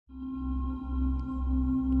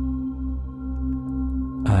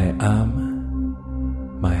I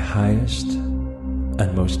am my highest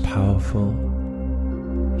and most powerful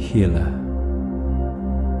healer.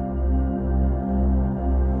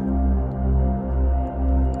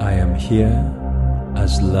 I am here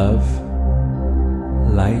as love,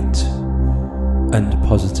 light, and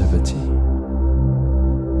positivity.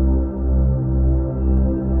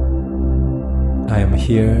 I am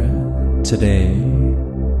here today,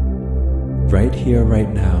 right here, right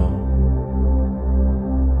now,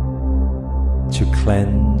 to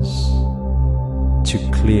cleanse, to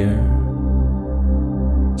clear,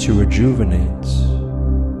 to rejuvenate,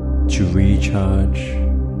 to recharge,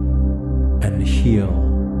 and heal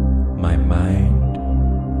my mind,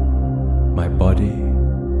 my body,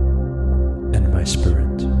 and my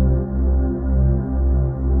spirit.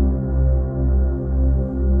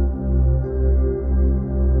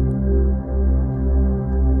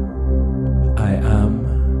 I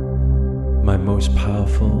am my most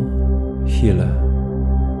powerful healer.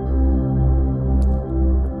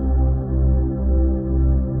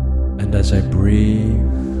 And as I breathe,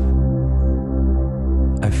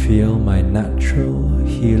 I feel my natural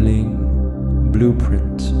healing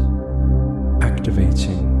blueprint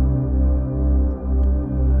activating.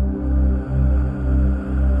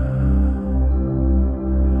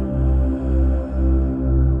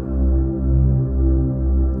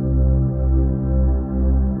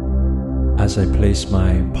 As I place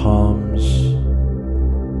my palms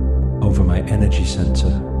over my energy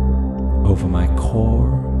center, over my core,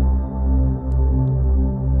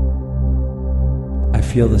 I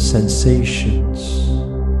feel the sensations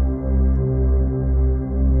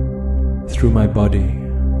through my body,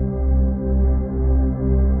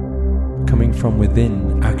 coming from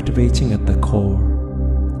within, activating at the core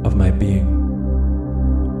of my being.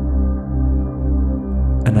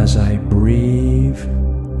 And as I breathe,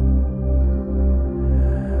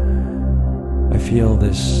 I feel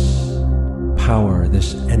this power,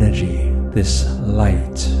 this energy, this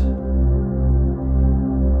light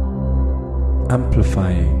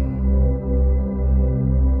amplifying,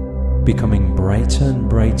 becoming brighter and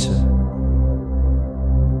brighter.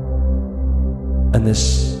 And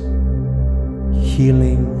this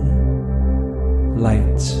healing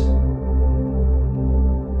light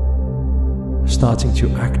starting to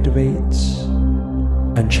activate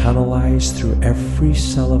and channelize through every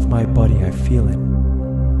cell of my body. I feel it.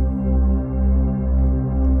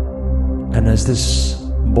 And as this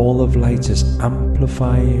ball of light is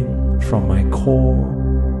amplifying from my core,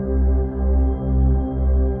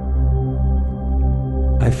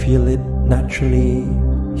 I feel it naturally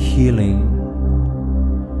healing,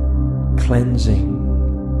 cleansing,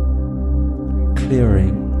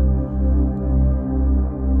 clearing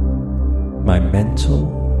my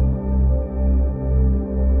mental,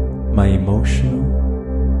 my emotional,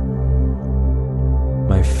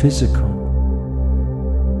 my physical,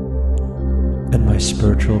 and my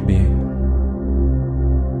spiritual being.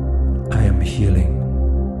 I am healing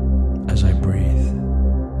as I breathe.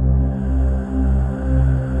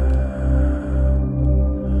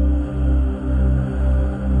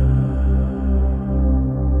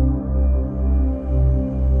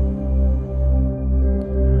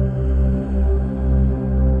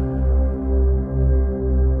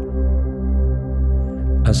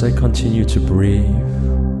 As I continue to breathe,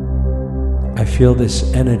 I feel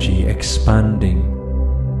this energy expanding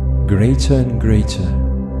greater and greater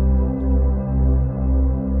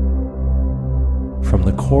from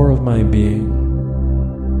the core of my being,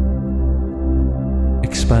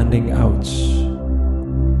 expanding out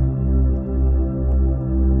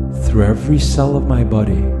through every cell of my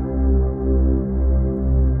body,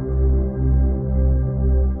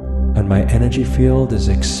 and my energy field is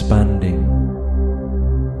expanding.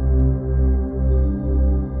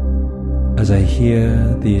 As I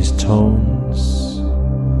hear these tones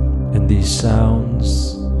and these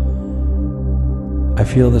sounds, I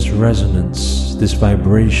feel this resonance, this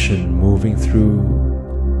vibration moving through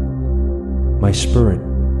my spirit,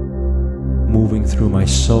 moving through my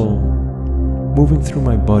soul, moving through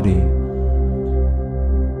my body.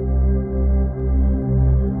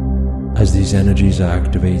 As these energies are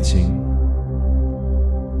activating,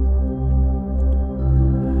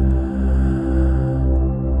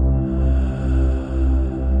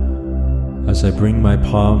 as I bring my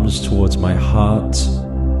palms towards my heart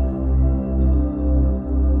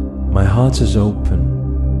is open,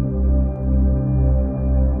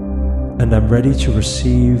 and I'm ready to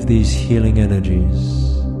receive these healing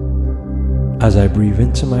energies. As I breathe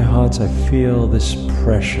into my heart, I feel this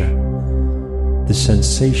pressure, this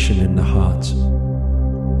sensation in the heart.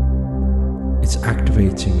 It's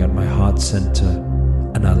activating at my heart center,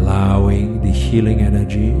 and allowing the healing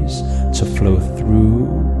energies to flow through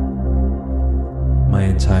my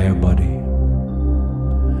entire body.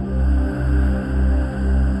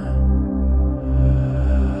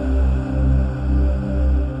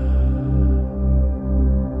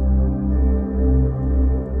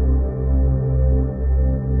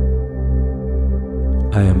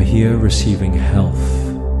 I am here receiving health.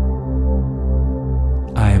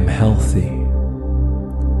 I am healthy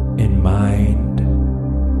in mind,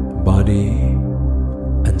 body,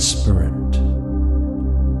 and spirit.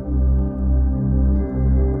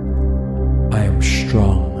 I am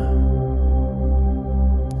strong.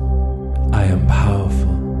 I am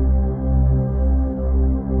powerful.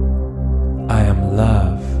 I am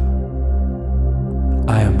love.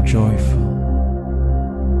 I am joyful.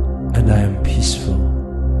 And I am peaceful.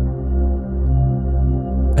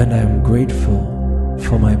 And I am grateful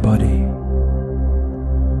for my body.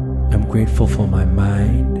 I'm grateful for my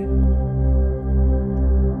mind.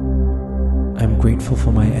 I'm grateful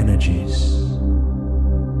for my energies.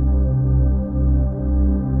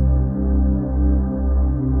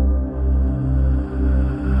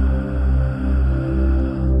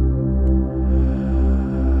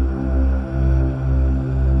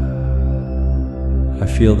 I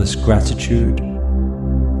feel this gratitude,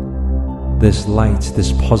 this light,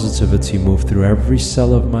 this positivity move through every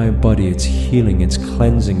cell of my body. It's healing, it's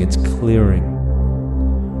cleansing, it's clearing.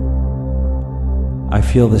 I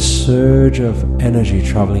feel this surge of energy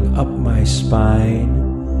traveling up my spine,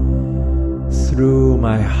 through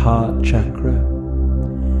my heart chakra,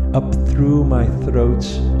 up through my throat,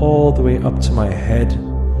 all the way up to my head.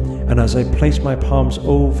 And as I place my palms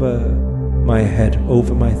over my head,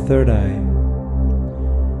 over my third eye,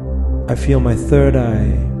 I feel my third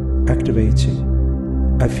eye activating.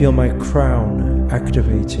 I feel my crown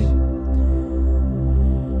activating.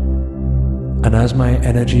 And as my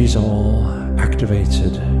energies all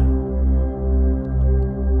activated,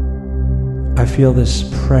 I feel this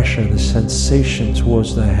pressure, this sensation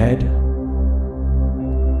towards the head.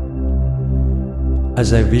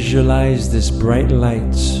 As I visualize this bright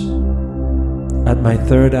light at my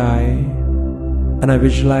third eye, and I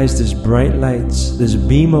visualize this bright light, this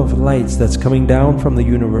beam of light that's coming down from the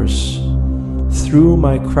universe through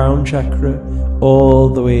my crown chakra, all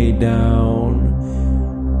the way down,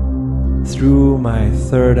 through my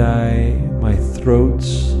third eye, my throat,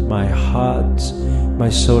 my heart, my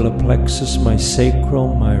solar plexus, my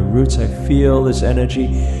sacral, my roots. I feel this energy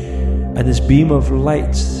and this beam of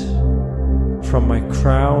light from my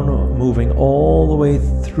crown moving all the way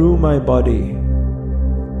through my body,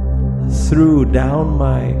 through down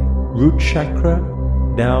my root chakra,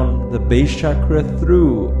 down the base chakra,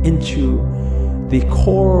 through into the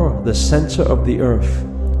core, the center of the earth.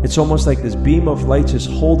 It's almost like this beam of light is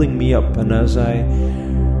holding me up, and as I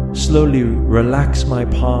slowly relax my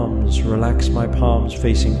palms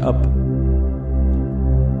facing up,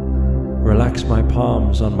 relax my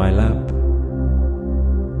palms on my lap,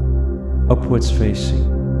 upwards facing,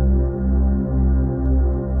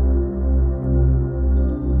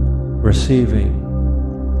 receiving,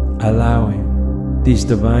 allowing these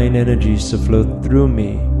divine energies to flow through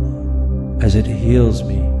me as it heals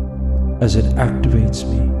me, as it activates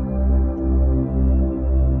me.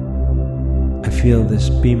 I feel this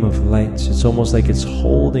beam of light. It's almost like it's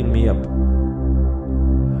holding me up.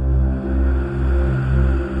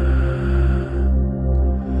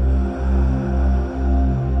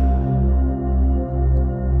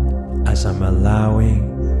 As I'm allowing,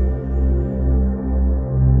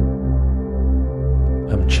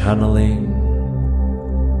 I'm channeling,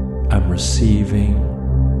 I'm receiving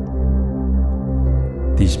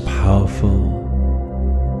these powerful,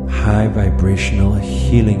 high vibrational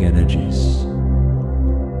healing energies.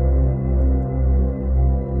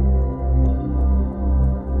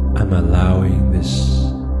 I'm allowing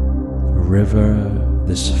this river,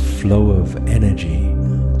 this flow of energy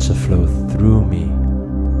to flow through me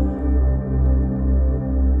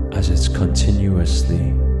as it's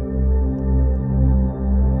continuously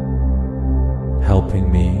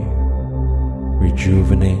helping me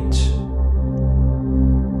rejuvenate,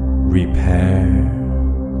 repair,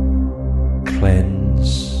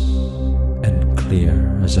 cleanse, and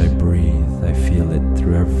clear. As I breathe, I feel it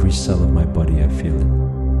through every cell of my body. I feel it.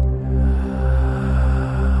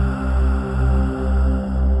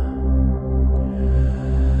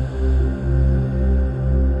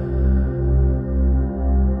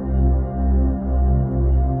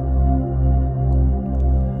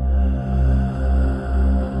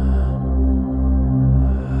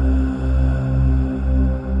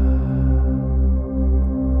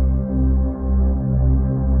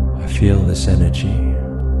 Feel this energy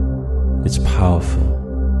It's powerful.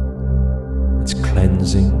 It's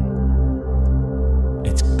cleansing.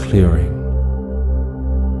 It's clearing.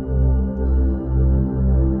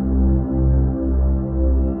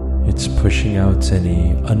 It's pushing out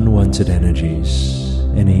any unwanted energies,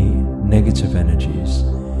 any negative energies,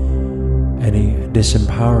 any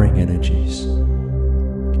disempowering energies.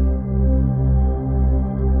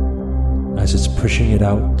 As it's pushing it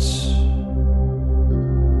out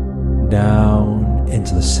down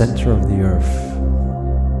into the center of the earth,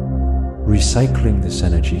 recycling this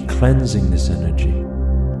energy, cleansing this energy.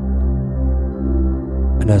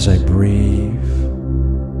 And as I breathe,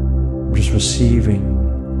 I'm just receiving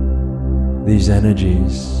these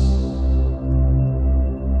energies,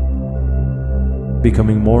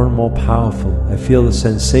 becoming more and more powerful. I feel the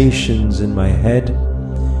sensations in my head.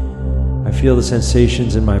 I feel the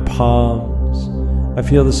sensations in my palms. I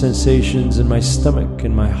feel the sensations in my stomach,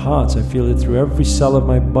 in my heart. I feel it through every cell of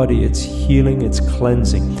my body. It's healing, it's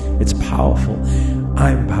cleansing, it's powerful.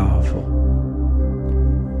 I'm powerful.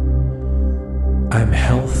 I'm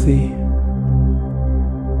healthy.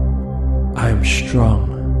 I'm strong.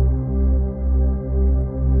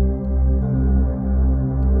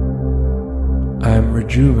 I am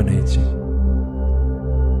rejuvenating,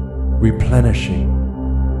 replenishing.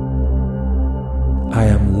 I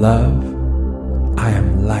am love. I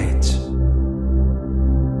am light.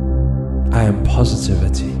 I am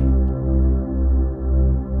positivity.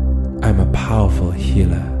 I'm a powerful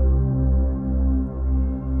healer.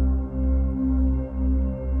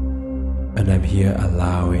 And I'm here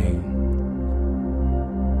allowing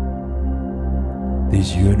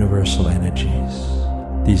these universal energies,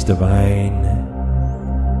 these divine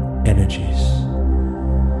energies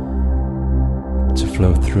to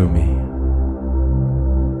flow through me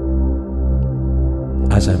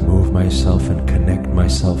as I move myself and connect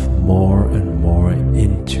myself more and more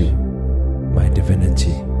into my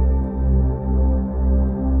divinity.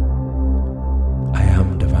 I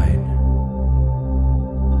am divine.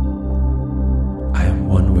 I am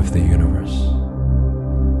one with the universe.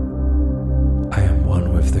 I am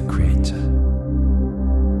one with the Creator.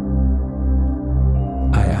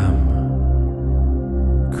 I am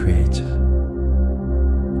Creator.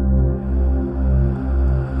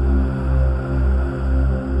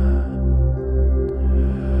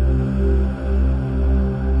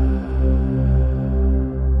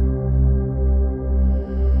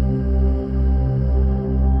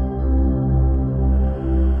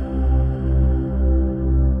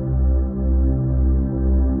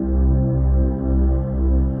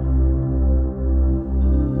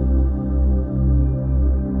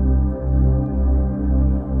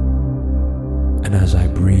 And as I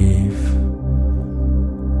breathe,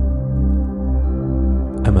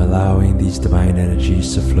 I'm allowing these divine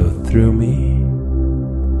energies to flow through me,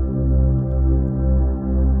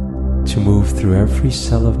 to move through every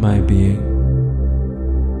cell of my being,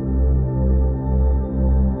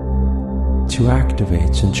 to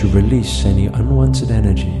activate and to release any unwanted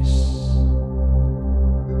energies.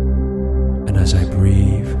 And as I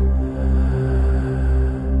breathe,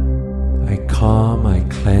 I calm, I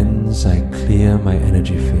cleanse, I clear my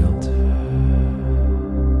energy field.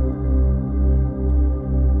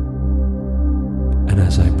 And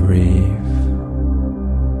as I breathe,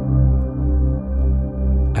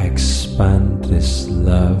 I expand this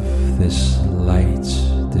love, this light,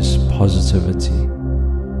 this positivity,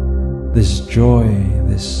 this joy,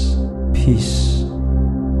 this peace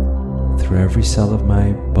through every cell of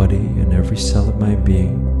my body and every cell of my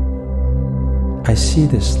being. I see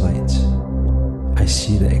this light. I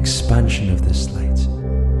see the expansion of this light.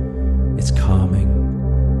 It's calming.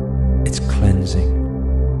 It's cleansing.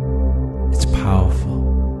 It's powerful.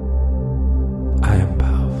 I am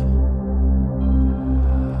powerful.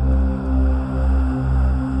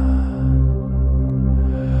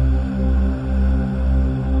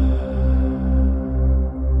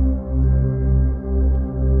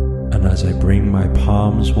 And as I bring my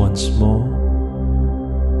palms once more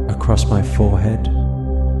across my forehead,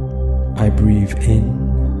 I breathe in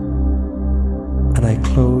and I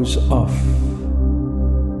close off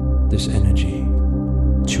this energy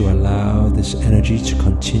to allow this energy to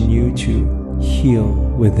continue to heal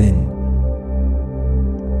within.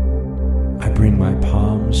 I bring my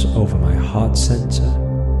palms over my heart center.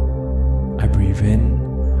 I breathe in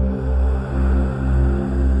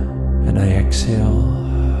and I exhale.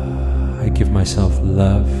 I give myself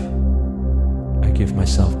love. I give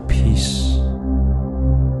myself peace.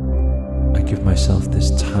 I give myself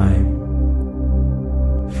this time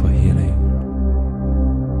for healing.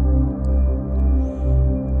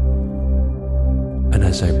 And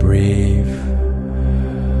as I breathe,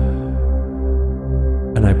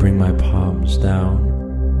 And I bring my palms down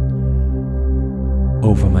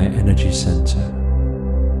over my energy center.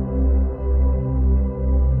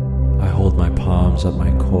 I hold my palms at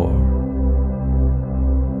my core.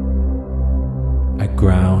 I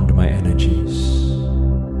ground my energies.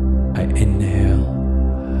 I inhale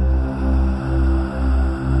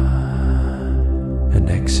and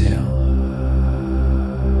exhale.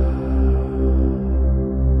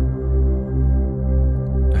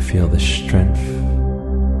 I feel this strength.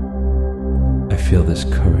 I feel this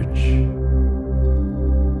courage.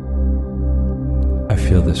 I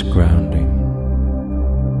feel this grounding.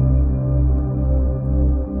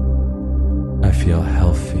 I feel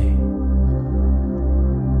healthy.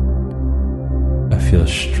 I feel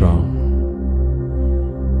strong.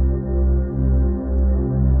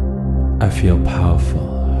 I feel powerful.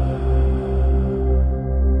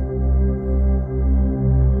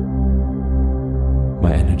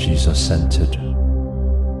 My energies are centered.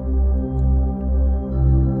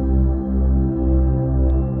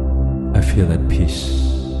 I feel at peace.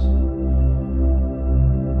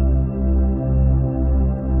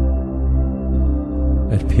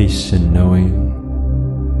 At peace in knowing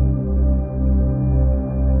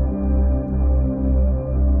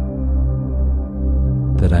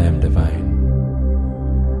that I am divine,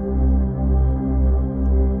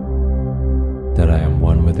 that I am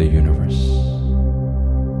one with the universe,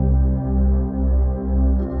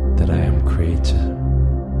 that I am creator.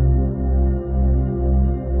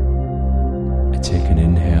 I take an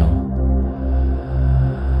inhale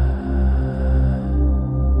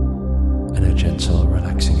and a gentle,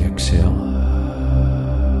 relaxing exhale.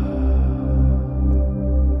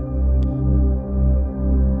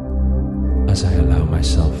 As I allow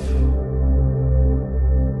myself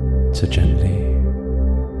to gently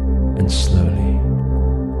and slowly